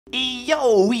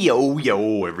Yo,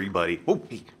 everybody. Oh,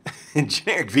 hey.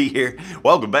 Generikb here.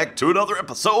 Welcome back to another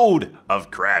episode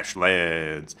of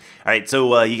CrashLands. Alright,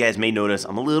 so you guys may notice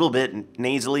I'm a little bit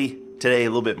nasally today, a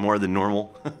little bit more than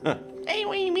normal. Hey,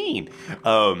 what do you mean?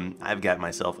 I've got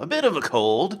myself a bit of a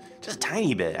cold, just a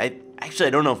tiny bit. I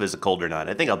don't know if it's a cold or not.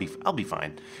 I think I'll be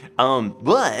fine.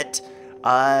 But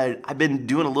I've been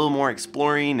doing a little more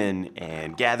exploring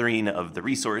and gathering of the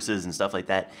resources and stuff like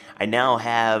that. I now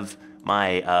have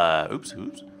my,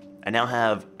 I now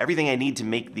have everything I need to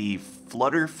make the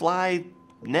flutterfly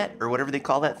net, or whatever they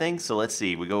call that thing. So let's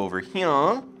see, we go over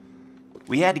here.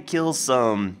 We had to kill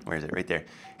some, where is it, right there.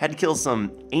 Had to kill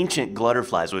some ancient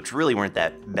glutterflies, which really weren't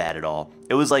that bad at all.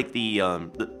 It was like the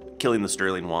killing the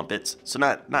sterling wampets, so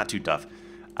not too tough.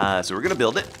 So we're gonna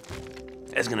build it.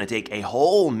 It's gonna take a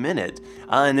whole minute.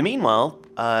 In the meanwhile,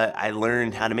 I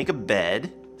learned how to make a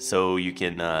bed, so you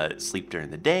can sleep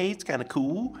during the day. It's kind of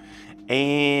cool.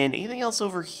 And anything else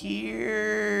over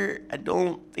here? I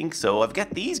don't think so. I've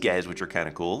got these guys, which are kind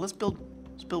of cool. Let's build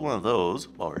one of those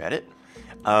while we're at it.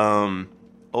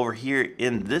 Over here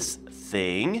in this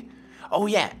thing. Oh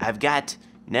yeah, I've got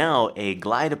now a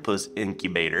glidopus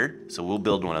incubator, so we'll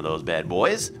build one of those bad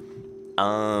boys.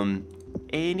 And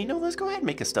you know, let's go ahead and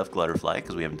make a stuffed glutterfly,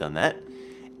 because we haven't done that.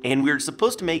 And we're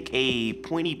supposed to make a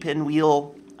pointy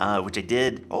pinwheel, which I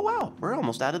did. Oh wow, we're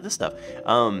almost out of this stuff.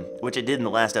 Which I did in the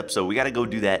last episode. We got to go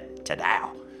do that today.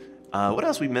 What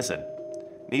else are we missing?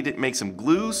 Need to make some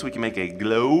glue so we can make a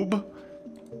globe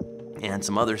and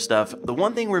some other stuff. The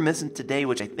one thing we're missing today,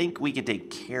 which I think we can take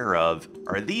care of,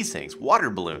 are these things, water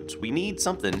balloons. We need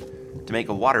something to make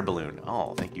a water balloon.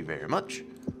 Oh, thank you very much.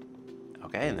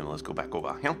 Okay, and then let's go back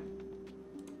over here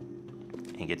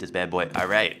and get this bad boy. All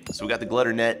right, so we got the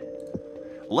glutter net.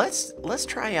 Let's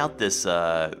try out this,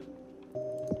 where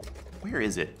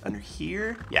is it? Under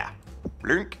here? Yeah.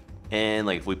 Blink. And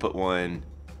like if we put one,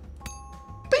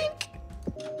 bink.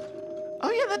 Oh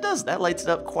yeah, that lights it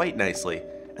up quite nicely.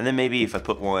 And then maybe if I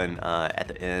put one at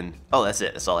the end. Oh, that's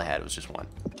it. That's all I had. It was just one.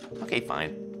 Okay,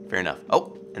 fine. Fair enough.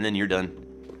 Oh, and then you're done.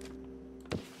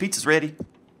 Pizza's ready.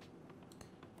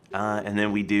 And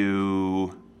then we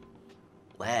do,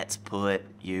 let's put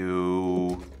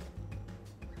you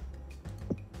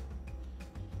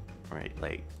right,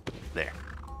 like there.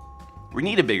 We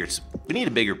need a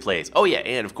bigger place. Oh yeah,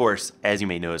 and of course, as you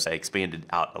may notice, I expanded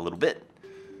out a little bit,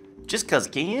 just cause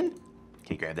I can.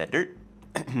 Okay, grab that dirt.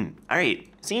 All right,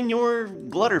 Senor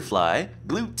Glutterfly,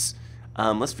 glutes.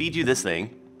 Let's feed you this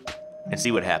thing and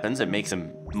see what happens. It makes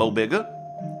him mo bigger.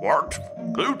 What?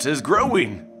 Glutes is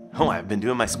growing. Oh, I've been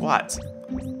doing my squats.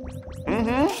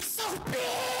 It's so big.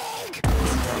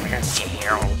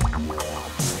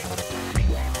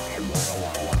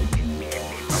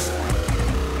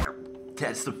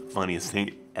 That's the funniest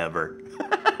thing ever.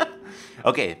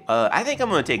 Okay, I think I'm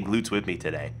gonna take glutes with me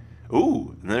today.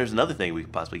 Ooh, and there's another thing we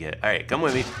could possibly get. All right, come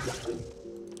with me.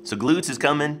 So glutes is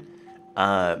coming.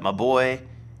 My boy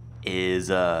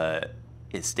is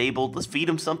stabled. Let's feed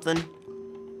him something.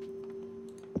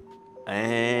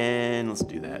 And let's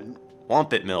do that.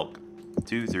 Wampet milk.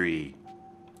 2, 3,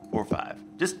 4, 5.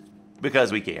 Just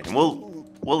because we can. And we'll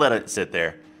let it sit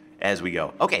there as we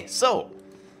go. Okay, so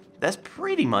that's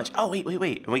pretty much. Oh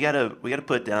wait. We gotta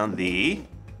put down the.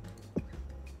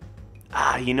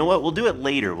 You know what? We'll do it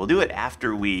later. We'll do it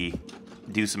after we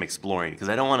do some exploring, because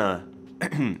I don't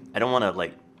wanna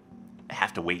like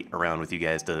have to wait around with you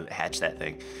guys to hatch that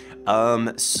thing.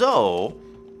 So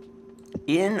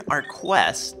in our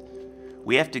quest,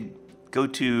 we have to go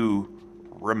to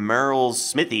Remerle's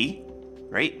smithy,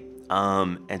 right?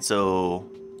 And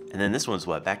then this one's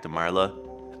what? Back to Marla.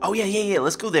 Oh yeah.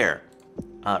 Let's go there,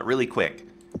 really quick,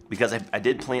 because I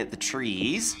did plant the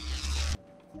trees.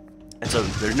 And so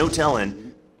there's no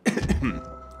telling.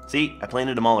 See, I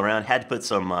planted them all around. Had to put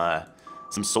some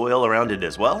soil around it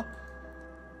as well.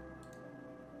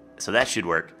 So that should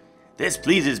work. This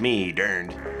pleases me,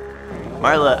 derned.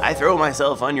 Marla, I throw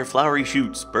myself on your flowery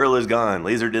shoots. Burl is gone,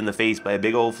 lasered in the face by a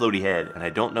big old floaty head, and I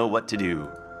don't know what to do.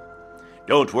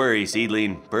 Don't worry,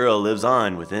 seedling. Burl lives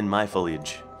on within my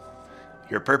foliage.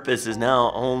 Your purpose is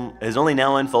only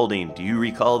now unfolding. Do you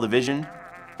recall the vision?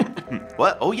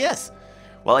 What? Oh yes.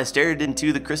 While I stared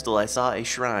into the crystal, I saw a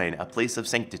shrine, a place of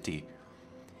sanctity.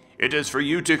 It is for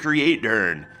you to create,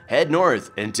 Dern. Head north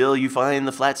until you find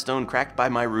the flat stone cracked by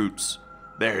my roots.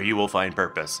 There you will find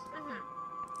purpose.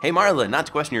 Hey Marla, not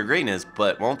to question your greatness,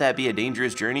 but won't that be a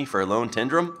dangerous journey for a lone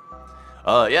tendrum?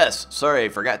 Yes, sorry, I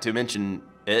forgot to mention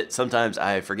it. Sometimes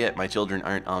I forget my children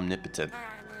aren't omnipotent.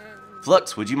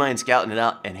 Flux, would you mind scouting it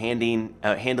out and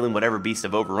handling whatever beasts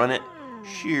have overrun it?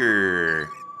 Sure.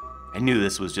 I knew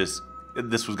this was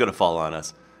gonna fall on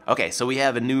us. Okay, so we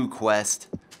have a new quest,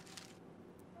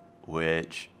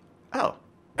 which, oh,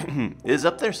 is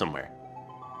up there somewhere.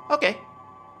 Okay,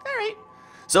 all right.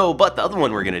 So, but the other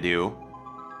one we're gonna do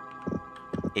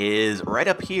is right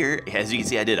up here. As you can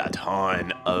see, I did a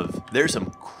ton of, there's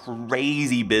some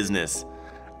crazy business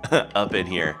up in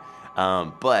here.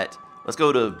 But let's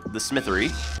go to the smithery.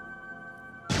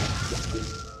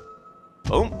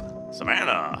 Boom,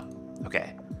 Savannah.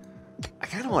 Okay, I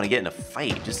kind of want to get in a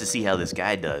fight just to see how this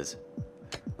guy does.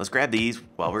 Let's grab these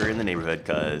while we're in the neighborhood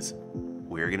because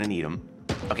we're gonna need them.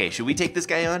 Okay, should we take this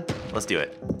guy on? Let's do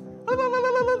it.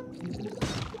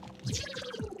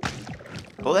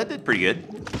 Oh, that did pretty good.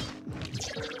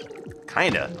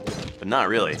 Kinda, but not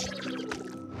really.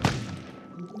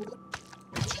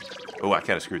 Oh, I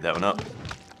kind of screwed that one up.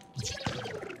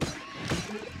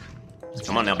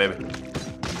 Come on now, baby.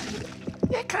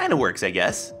 Yeah, it kind of works, I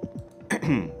guess.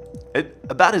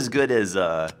 About as good as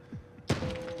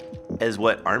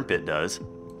what Armpit does.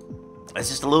 It's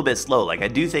just a little bit slow. Like, I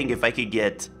do think if I could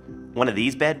get one of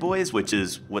these bad boys, which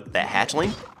is what that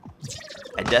hatchling,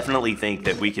 I definitely think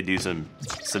that we could do some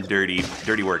dirty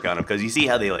work on them, because you see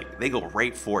how they go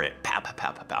right for it. Pow, pow,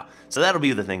 pow, pow, pow. So that'll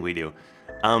be the thing we do.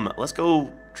 Let's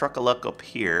go truck a luck up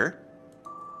here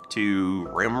to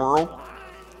Rammerl.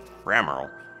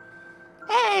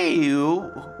 Hey,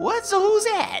 who's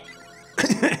that?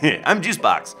 I'm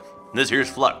Juicebox. This here's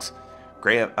Flux.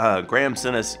 Graham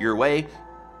sent us your way.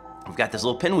 We've got this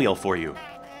little pinwheel for you.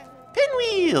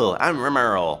 Pinwheel! I'm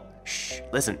Rammerl. Shh,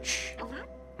 listen, shh.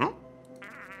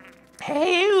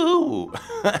 Hey,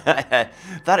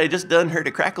 thought I just done heard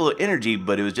a crackle of energy,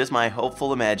 but it was just my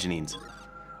hopeful imaginings.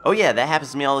 Oh yeah, that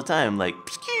happens to me all the time, like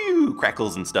pew,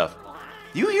 crackles and stuff.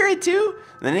 You hear it too?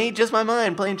 Then it ain't just my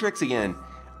mind playing tricks again.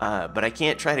 But I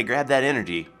can't try to grab that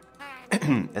energy.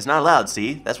 It's not allowed,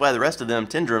 see? That's why the rest of them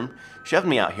Tindrum shoved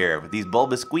me out here with these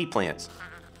bulbous squee plants.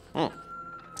 So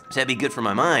that'd be good for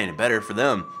my mind, and better for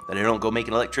them, that I don't go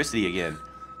making electricity again.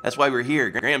 That's why we're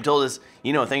here. Graham told us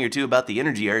you know a thing or two about the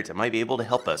energy arts that might be able to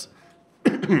help us.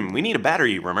 We need a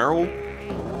battery, Romero.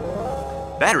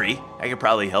 Battery? I could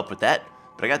probably help with that,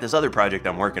 but I got this other project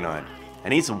I'm working on. I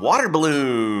need some water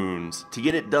balloons to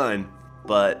get it done,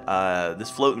 but this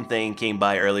floating thing came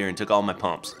by earlier and took all my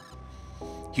pumps.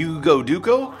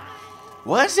 Hewgodooko?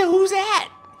 Who's that?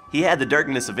 He had the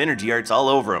darkness of energy arts all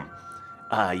over him.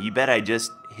 You bet I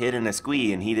just hid in a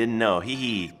squee and he didn't know. Hee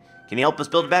hee. Can you help us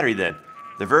build a battery then?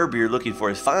 The verb you're looking for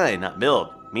is find, not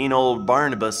build. Me and old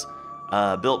Barnabas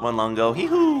built one long ago.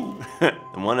 Hee-hoo!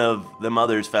 And one of them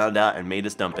others found out and made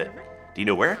us dump it. Do you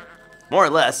know where? More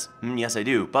or less. Yes, I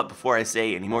do. But before I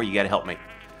say any more, you gotta help me.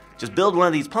 Just build one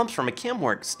of these pumps from a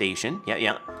chemwork station.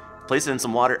 Yeah. Place it in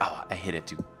some water. Oh, I hit it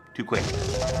too quick.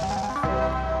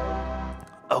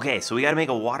 Okay, so we gotta make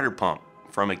a water pump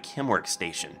from a chemwork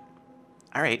station.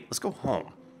 All right, let's go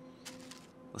home.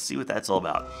 Let's see what that's all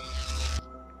about.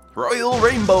 Royal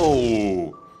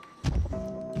Rainbow!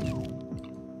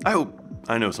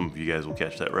 I know some of you guys will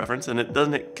catch that reference, and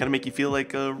doesn't it kind of make you feel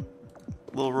like a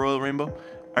little Royal Rainbow?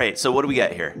 All right, so what do we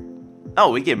got here?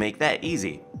 Oh, we can make that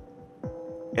easy.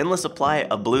 Endless supply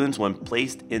of balloons when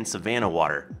placed in savanna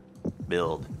water.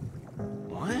 Build.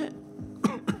 What?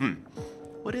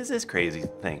 What is this crazy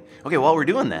thing? Okay, while we're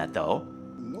doing that though.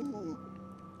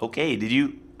 Okay, did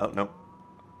you? Oh no.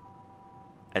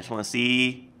 I just want to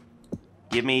see.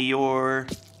 Give me your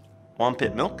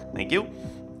Woanope milk. Thank you.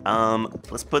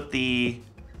 Let's put my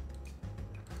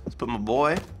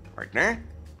boy right there.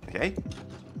 Okay.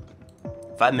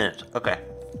 5 minutes. Okay.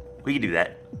 We can do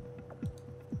that.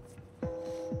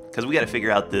 Because we got to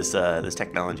figure out this this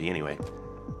technology anyway.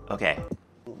 Okay.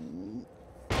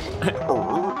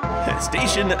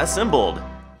 Station assembled.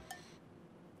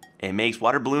 It makes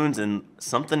water balloons and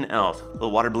something else. A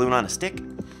little water balloon on a stick.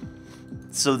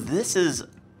 So this is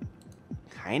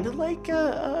kind of like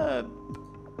I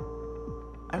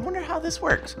wonder how this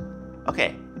works.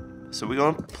 Okay, so we're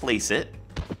going to place it.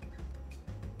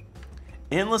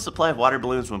 Endless supply of water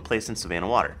balloons when placed in savanna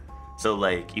water. So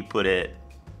like you put it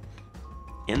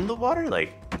in the water,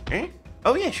 like, eh?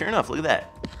 Oh yeah, sure enough, look at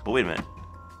that. But wait a minute.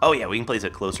 Oh yeah, we can place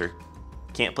it closer.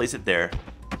 Can't place it there.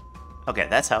 Okay,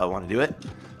 that's how I want to do it.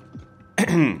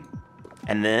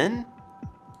 And then,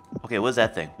 okay, what's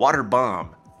that thing? Water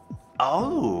bomb.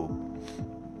 Oh.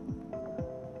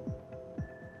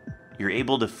 You're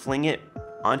able to fling it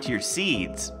onto your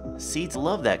seeds. Seeds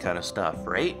love that kind of stuff,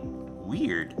 right?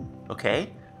 Weird.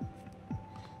 Okay.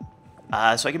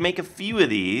 So I can make a few of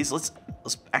these. Let's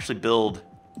actually build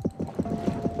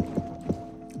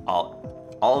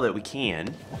all that we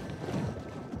can.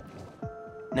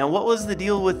 Now, what was the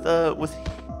deal with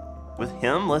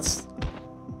him? Let's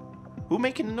Who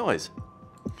making the noise?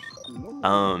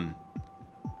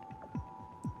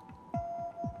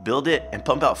 Build it and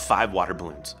pump out 5 water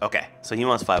balloons. Okay, so he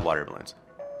wants 5 water balloons.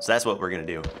 So that's what we're gonna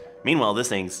do. Meanwhile, this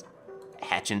thing's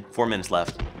hatching. 4 minutes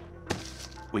left.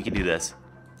 We can do this.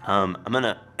 I'm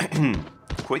gonna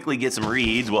quickly get some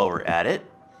reeds while we're at it,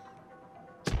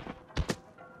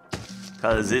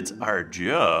 cause it's our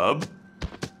job.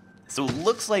 So it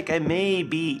looks like I may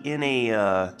be in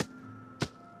a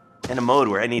mode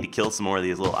where I need to kill some more of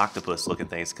these little octopus-looking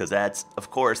things, cause that's, of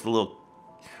course, the little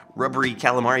rubbery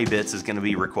calamari bits is gonna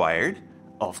be required.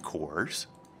 Of course.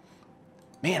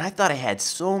 Man, I thought I had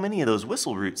so many of those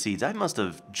whistle root seeds. I must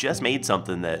have just made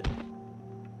something that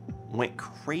went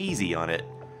crazy on it.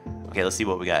 Okay, let's see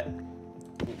what we got.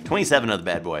 27 of the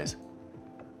bad boys.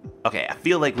 Okay, I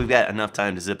feel like we've got enough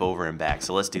time to zip over and back,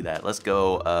 so let's do that. Let's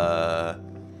go,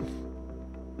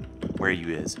 where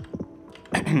you is?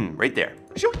 Right there.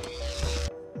 Shoot.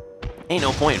 Ain't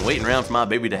no point in waiting around for my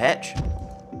baby to hatch.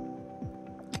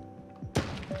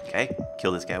 Okay,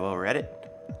 kill this guy while we're at it.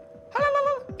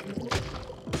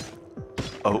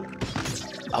 Oh.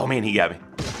 Oh man, he got me.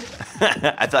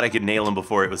 I thought I could nail him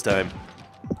before it was time.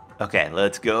 Okay,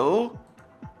 let's go.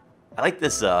 I like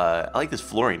this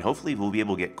flooring. Hopefully we'll be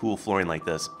able to get cool flooring like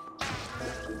this.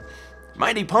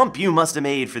 Mighty pump you must have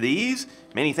made for these.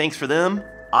 Many thanks for them.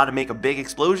 Ought to make a big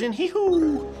explosion.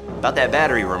 Hee-hoo. About that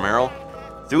battery, Romero.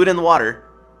 Threw it in the water,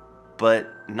 but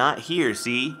not here,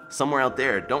 see? Somewhere out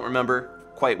there. Don't remember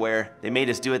quite where. They made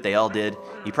us do it. They all did.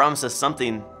 He promised us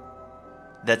something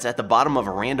that's at the bottom of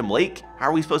a random lake. How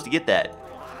are we supposed to get that?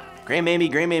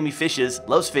 Grandmammy fishes,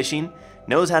 loves fishing,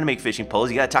 knows how to make fishing poles.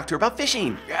 You gotta talk to her about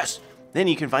fishing. Yes. Then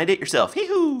you can find it yourself.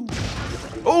 Hee-hoo.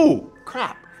 Oh,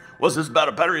 crap. Was this about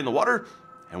a battery in the water?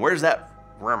 And where's that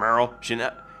Romero?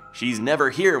 She's never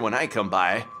here when I come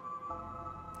by.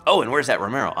 Oh, and where's that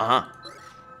Romero?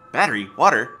 Battery?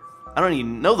 Water? I don't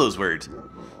even know those words.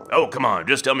 Oh, come on.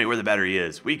 Just tell me where the battery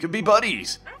is. We could be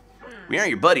buddies. We aren't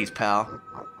your buddies, pal.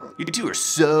 You two are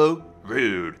so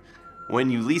rude. When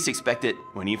you least expect it,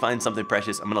 when you find something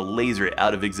precious, I'm gonna laser it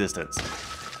out of existence.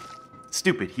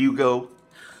 Stupid Hugo.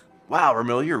 Wow,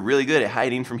 Romero, you're really good at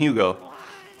hiding from Hugo.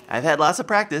 I've had lots of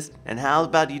practice, and how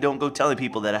about you don't go telling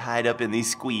people that I hide up in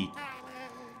these squee?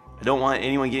 I don't want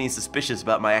anyone getting suspicious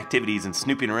about my activities and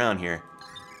snooping around here.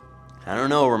 I don't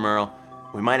know, Romero.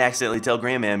 We might accidentally tell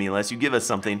Grandmammy unless you give us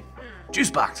something.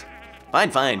 Juice box.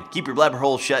 Fine. Keep your blabber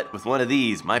hole shut with one of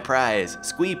these, my prize.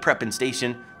 Squee prepping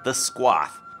station, the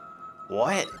Squath.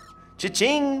 What?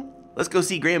 Cha-ching! Let's go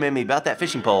see Grandmammy about that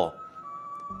fishing pole.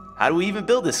 How do we even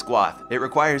build this Squath? It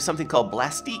requires something called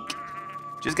plastique.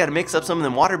 Just gotta mix up some of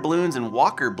them water balloons and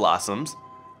walker blossoms.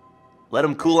 Let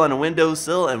them cool on a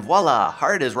windowsill and voila,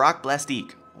 hard as rock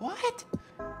plastique. What?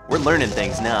 We're learning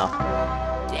things now.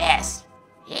 Yes.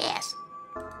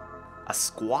 A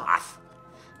Squath.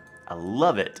 I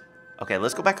love it. Okay,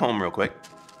 let's go back home real quick.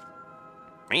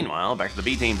 Meanwhile, back to the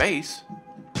B-Team base.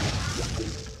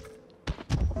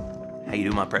 How you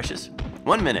doing, my precious?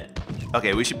 1 minute.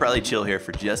 Okay, we should probably chill here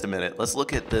for just a minute. Let's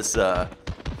look at this,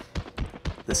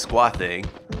 this Squath thing.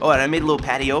 Oh, and I made a little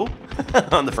patio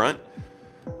on the front.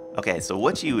 Okay, so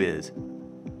what you is?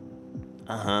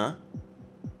 Can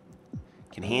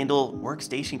handle,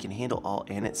 workstation can handle all,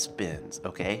 and it spins,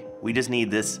 okay? We just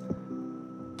need this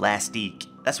plastique.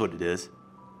 That's what it is.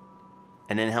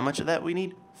 And then how much of that we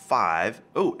need? 5.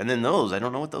 Oh, and then those, I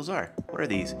don't know what those are. What are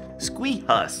these? Squee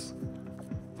husks.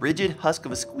 Rigid husk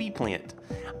of a squee plant.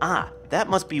 Ah, that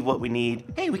must be what we need.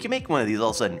 Hey, we can make one of these all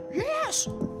of a sudden. Yes!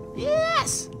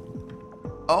 Yes!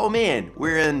 Oh man,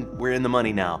 we're in the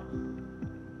money now.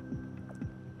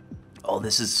 Oh,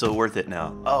 this is so worth it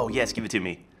now. Oh yes, give it to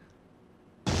me.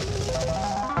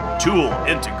 Tool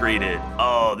integrated.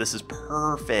 Oh, this is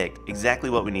perfect.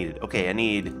 Exactly what we needed. Okay, I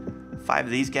need 5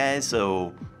 of these guys,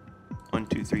 so 1,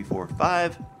 2, 3, 4,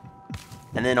 5.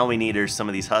 And then all we need are some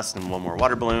of these husks and 1 more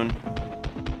water balloon.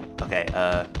 Okay,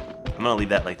 I'm gonna leave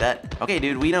that like that. Okay,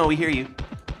 dude, we know, we hear you.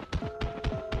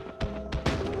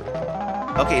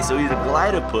 Okay, so he's a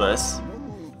glidopus.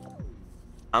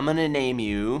 I'm gonna name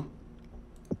you.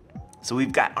 So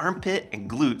we've got armpit and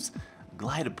glutes.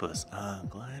 Glidopus.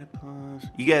 Glidopus.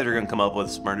 You guys are gonna come up with a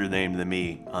smarter name than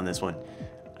me on this one.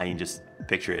 I can just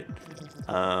picture it.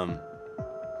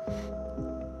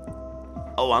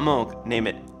 Oh, I'm gonna name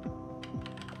it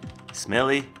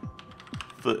Smelly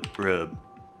Foot Rub.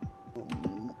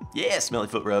 Yeah, Smelly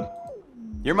Foot Rub.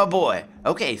 You're my boy.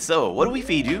 Okay, so what do we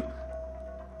feed you?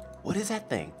 What is that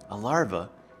thing? A larva.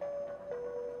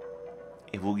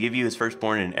 It will give you his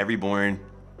firstborn and every born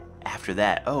after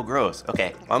that. Oh, gross.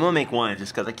 Okay, I'm gonna make 1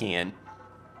 just because I can.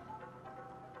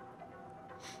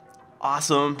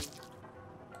 Awesome.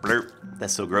 Blurp.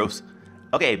 That's so gross.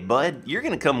 Okay, bud, you're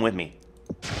gonna come with me.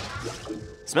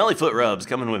 Smelly foot rub's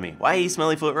coming with me. Why he's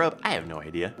smelly foot rub? I have no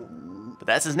idea. But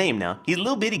that's his name now. He's a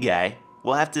little bitty guy.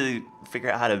 We'll have to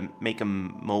figure out how to make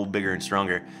him mold bigger and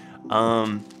stronger.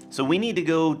 So we need to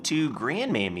go to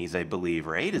Grandmammy's, I believe,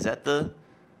 right? Is that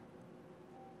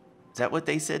what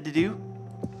they said to do?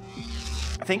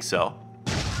 I think so.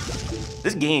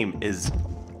 This game is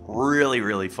really,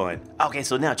 really fun. Okay,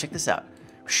 so now check this out.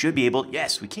 We should be able,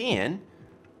 yes, we can.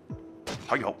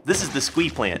 Oh, yo, this is the squee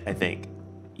plant, I think.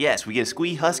 Yes, we get a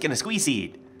squee husk and a squee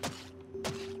seed.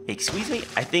 Excuse me?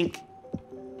 I think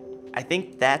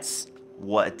that's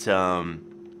what,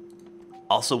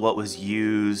 also what was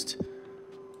used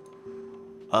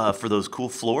for those cool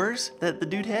floors that the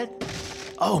dude had.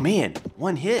 Oh man,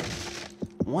 1 hit.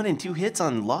 1 and 2 hits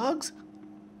on logs?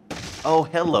 Oh,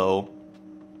 hello.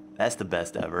 That's the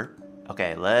best ever.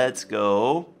 Okay, let's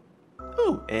go.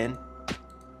 Ooh, and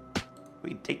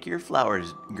we take your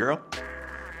flowers, girl.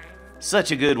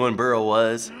 Such a good one Burl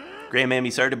was.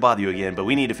 Grandmammy, sorry to bother you again, but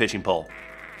we need a fishing pole.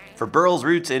 For burls,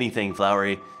 roots, anything,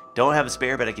 Flowery. Don't have a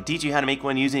spare, but I can teach you how to make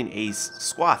one using a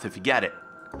swath if you got it.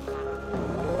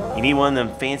 You need one of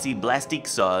them fancy blastique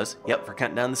saws. Yep, for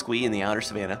cutting down the squee in the outer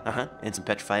savannah. And some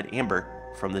petrified amber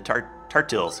from the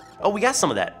tartils. Oh, we got some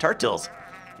of that. Tartils.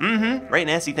 Right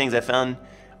nasty things I found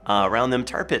around them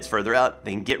tar pits further out.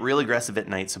 They can get real aggressive at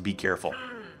night, so be careful.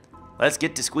 Let's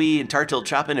get to squee and tartil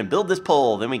chopping and build this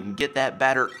pole. Then we can get that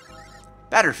batter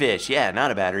fish. Yeah, not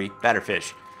a battery. Batter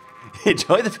fish.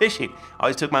 Enjoy the fishing.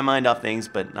 Always took my mind off things,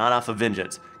 but not off of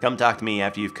vengeance. Come talk to me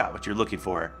after you've caught what you're looking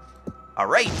for. All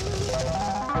right.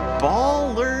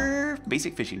 Baller.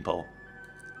 Basic fishing pole.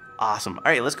 Awesome. All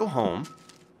right, let's go home.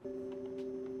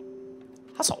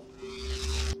 Hustle.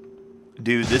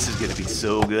 Dude, this is gonna be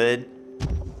so good.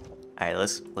 All right,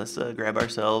 let's grab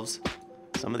ourselves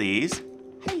some of these.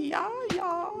 Hey, ya,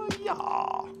 ya,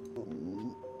 ya.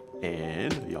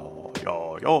 And ya,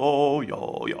 ya, ya,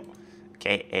 ya, ya.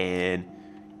 Okay, and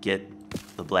get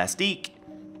the blastique.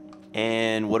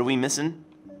 And what are we missing?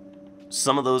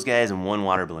 Some of those guys and 1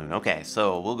 water balloon. Okay,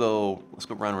 so let's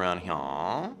go run around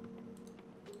here.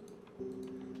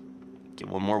 Get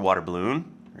 1 more water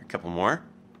balloon, or a couple more.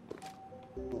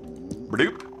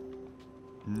 Bloop.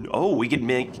 Oh, we could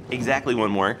make exactly 1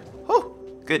 more. Oh,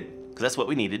 good, because that's what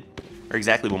we needed. Or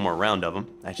exactly 1 more round of them,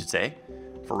 I should say,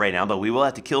 for right now. But we will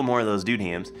have to kill more of those dude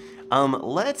hams.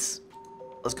 Let's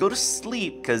go to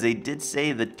sleep, because they did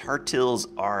say the tartils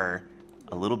are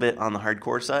a little bit on the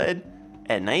hardcore side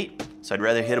at night. So I'd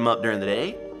rather hit them up during the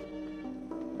day.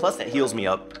 Plus that heals me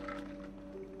up.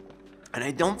 And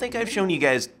I don't think I've shown you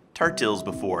guys tartils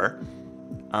before.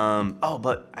 Oh,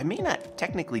 but I may not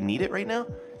technically need it right now.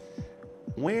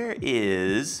 Where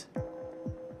is...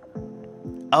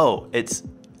 Oh,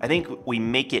 I think we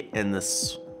make it in the...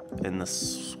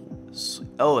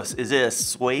 Oh, is it a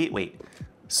swathe? Wait.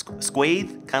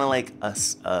 Swathe? Kind of like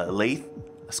a lathe?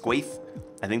 A swathe?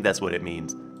 I think that's what it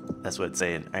means. That's what it's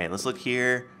saying. All right, let's look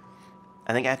here.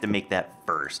 I think I have to make that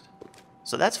first.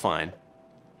 So that's fine.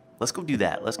 Let's go do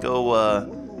that. Let's go,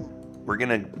 we're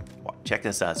gonna, check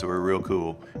this out so we're real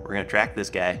cool. We're gonna track this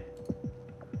guy.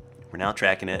 We're now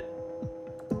tracking it.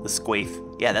 The swathe.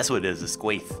 Yeah, that's what it is, the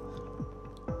swathe.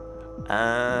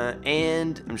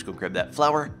 And I'm just gonna grab that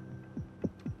flower.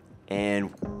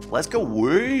 And let's go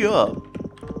way up.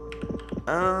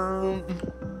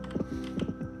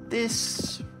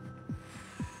 This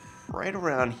right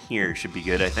around here should be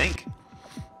good, I think.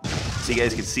 So you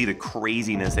guys can see the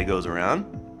craziness that goes around.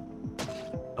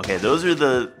 Okay, those are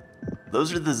the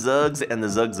Zugs and the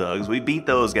Zugzugs. We beat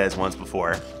those guys once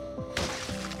before.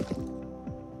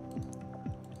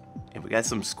 And we got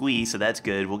some Squee, so that's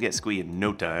good. We'll get Squee in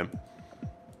no time.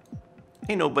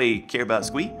 Ain't nobody care about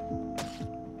Squee.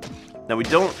 Now we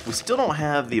still don't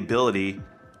have the ability.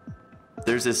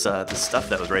 There's this stuff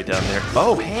that was right down there.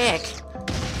 Oh heck!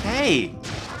 Hey!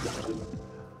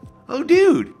 Oh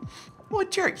dude!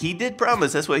 What jerk? He did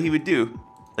promise that's what he would do.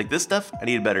 Like this stuff, I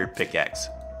need a better pickaxe.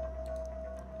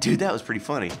 Dude, that was pretty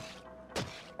funny.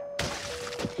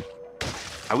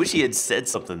 I wish he had said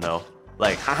something though.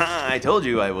 Like, haha, I told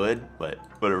you I would, but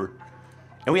whatever.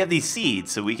 And we have these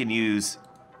seeds, so we can use,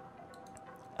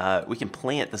 we can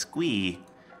plant the Squee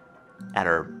at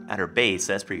our base.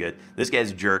 That's pretty good. This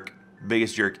guy's a jerk,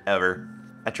 biggest jerk ever.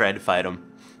 I tried to fight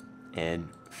him and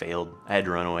failed. I had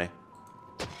to run away.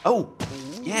 Oh,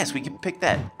 yes, we can pick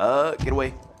that. Get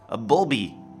away. A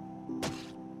bulby.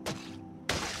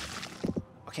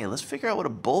 Okay, let's figure out what a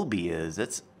bulby is.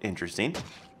 That's interesting.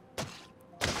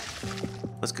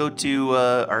 Let's go to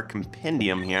our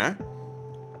compendium here.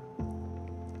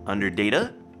 Under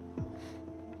data.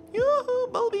 Yoo-hoo,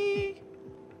 bulby.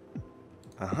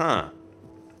 Uh-huh.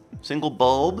 Single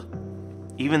bulb.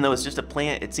 Even though it's just a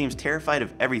plant, it seems terrified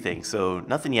of everything, so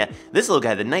nothing yet. This little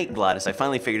guy, the night glottis, I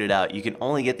finally figured it out. You can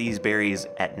only get these berries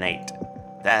at night.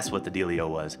 That's what the dealio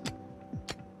was.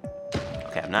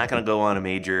 Okay, I'm not gonna go on a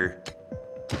major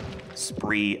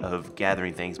spree of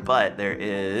gathering things, but there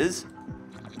is...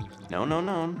 No, no,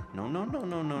 no, no, no, no,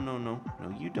 no, no, no, no.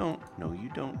 No, you don't. No, you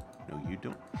don't. No, you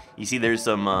don't. You see, there's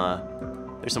some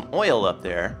oil up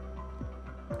there,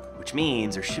 which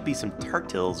means there should be some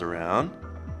tartils around.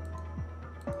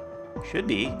 Should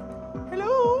be.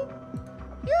 Hello.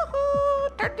 Yoo-hoo,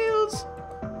 tartils.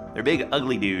 They're big,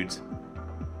 ugly dudes.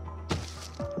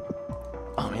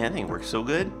 Oh man, that thing works so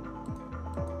good.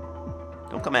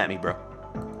 Don't come at me, bro.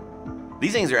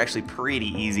 These things are actually pretty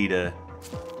easy to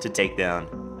take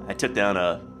down. I took down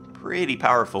a pretty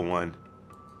powerful one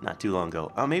not too long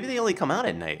ago. Oh, maybe they only come out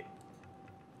at night.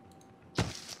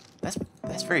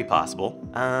 That's very possible.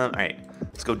 All right,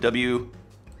 let's go W.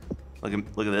 Look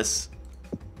at this.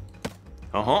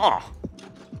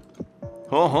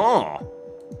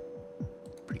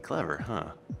 Pretty clever, huh?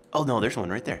 Oh no, there's one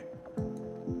right there.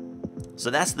 So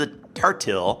that's the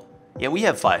tartil. Yeah, we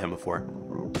have fought him before.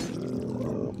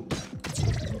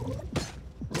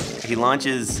 He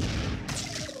launches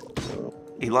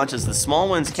the small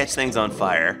ones, catch things on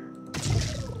fire.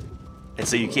 And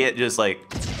so you can't just like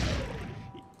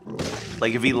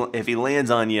if he lands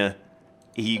on you,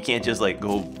 you can't just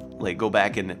go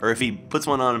back and, or if he puts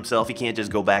one on himself, he can't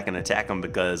just go back and attack him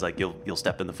because like you'll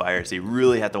step in the fire. So you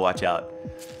really have to watch out.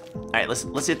 All right,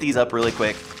 let's hit these up really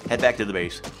quick. Head back to the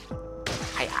base.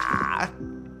 Hiya!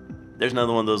 There's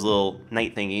another one of those little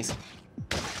night thingies.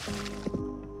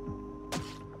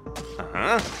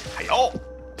 Hiyo!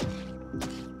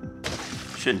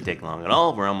 Shouldn't take long at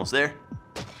all. We're almost there.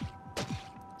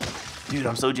 Dude,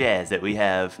 I'm so jazzed that we've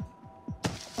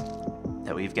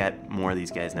got more of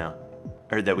these guys now.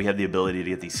 Or that we have the ability to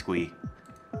get these squee.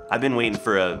 I've been waiting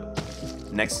for a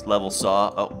next level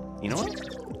saw. Oh, you know what?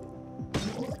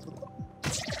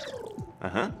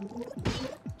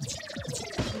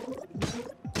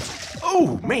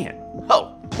 Oh, man.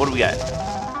 Oh, what do we got?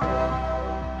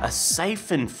 A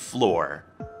siphon floor.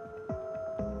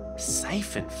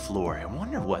 Siphon floor. I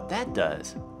wonder what that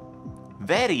does.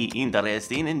 Very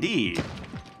interesting indeed.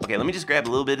 Okay, let me just grab a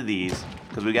little bit of these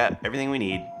because we got everything we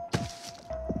need.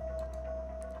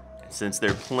 Since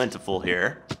they're plentiful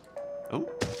here. Oh.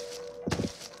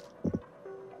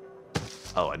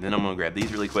 Oh, and then I'm gonna grab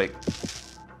these really quick.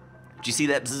 Did you see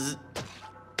that? Bzzz?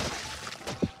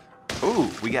 Oh,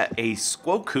 we got a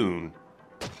squocoon.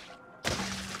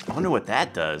 I wonder what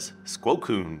that does.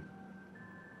 Squocoon.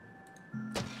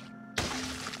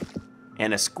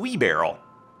 And a squee barrel.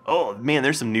 Oh man,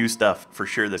 there's some new stuff for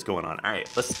sure that's going on. All right,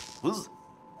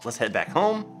 let's head back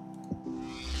home.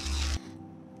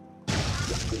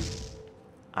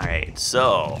 All right,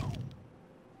 so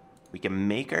we can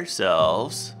make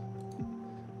ourselves.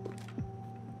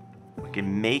 We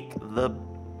can make the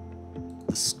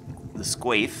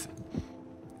squaith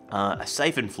a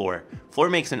siphon floor. Floor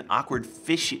makes an awkward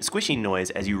squishing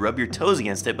noise as you rub your toes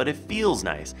against it, but it feels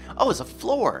nice. Oh, it's a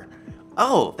floor.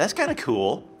 Oh, that's kind of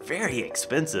cool. Very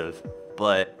expensive,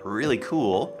 but really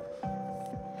cool.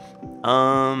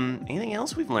 Anything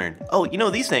else we've learned? Oh, you know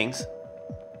these things.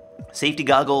 Safety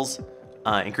goggles,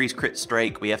 increased crit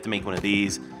strike. We have to make one of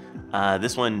these.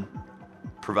 This one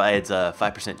provides a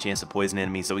 5% chance to poison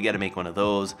enemies, so we got to make one of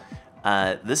those.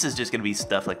 This is just gonna be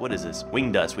stuff like, what is this?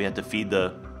 Wing dust. We have to feed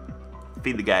the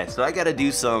guy. So I got to do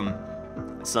some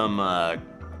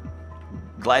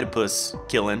glidopus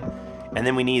killing. And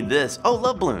then we need this. Oh,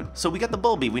 love balloon. So we got the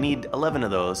bulby. We need 11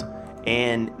 of those.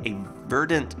 And a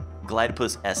verdant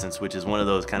glidopus essence, which is one of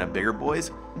those kind of bigger boys.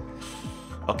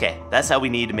 Okay, that's how we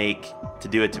need to make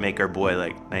our boy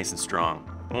like nice and strong.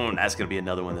 That's gonna be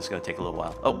another one that's gonna take a little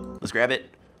while. Oh, let's grab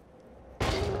it.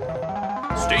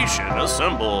 Station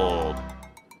assembled.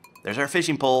 There's our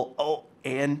fishing pole. Oh,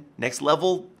 and next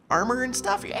level armor and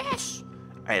stuff. Yes.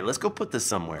 All right, let's go put this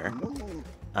somewhere.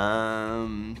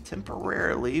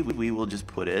 Temporarily, we will just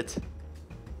put it.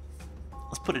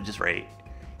 Let's put it just right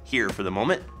here for the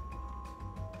moment.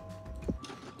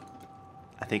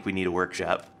 I think we need a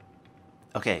workshop.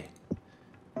 Okay.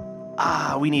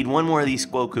 We need one more of these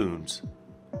squocoons.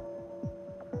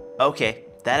 Okay,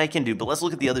 that I can do, but let's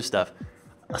look at the other stuff.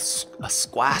 A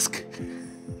squask.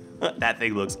 That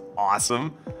thing looks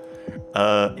awesome.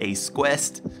 A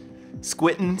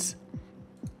squittins.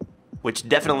 Which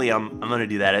definitely I'm gonna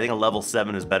do that. I think a level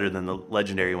 7 is better than the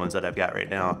legendary ones that I've got right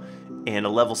now. And a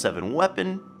level 7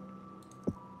 weapon.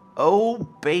 Oh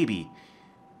baby.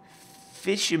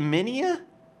 Fishiminia?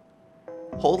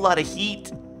 Whole lot of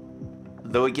heat,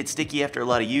 though it gets sticky after a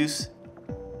lot of use.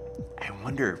 I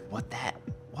wonder what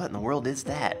in the world is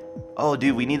that? Oh,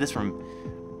 dude, we need this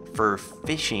for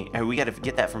fishing. We got to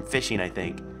get that from fishing, I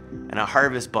think. And a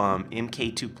harvest bomb,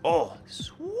 MK2. Oh,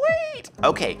 sweet.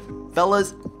 Okay,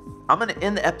 fellas, I'm gonna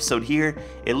end the episode here.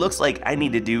 It looks like I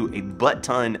need to do a butt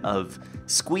ton of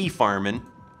squee farming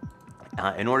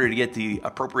in order to get the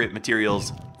appropriate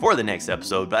materials for the next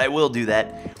episode, but I will do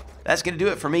that. That's gonna do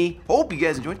it for me. Hope you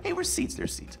guys enjoyed. Hey, where's seats?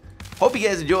 There's seats. Hope you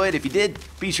guys enjoyed. If you did,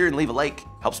 be sure and leave a like.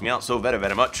 Helps me out so very,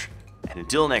 very much. And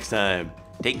until next time,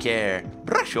 take care.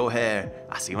 Brush your hair.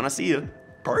 I'll see you when I see you.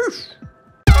 Peace.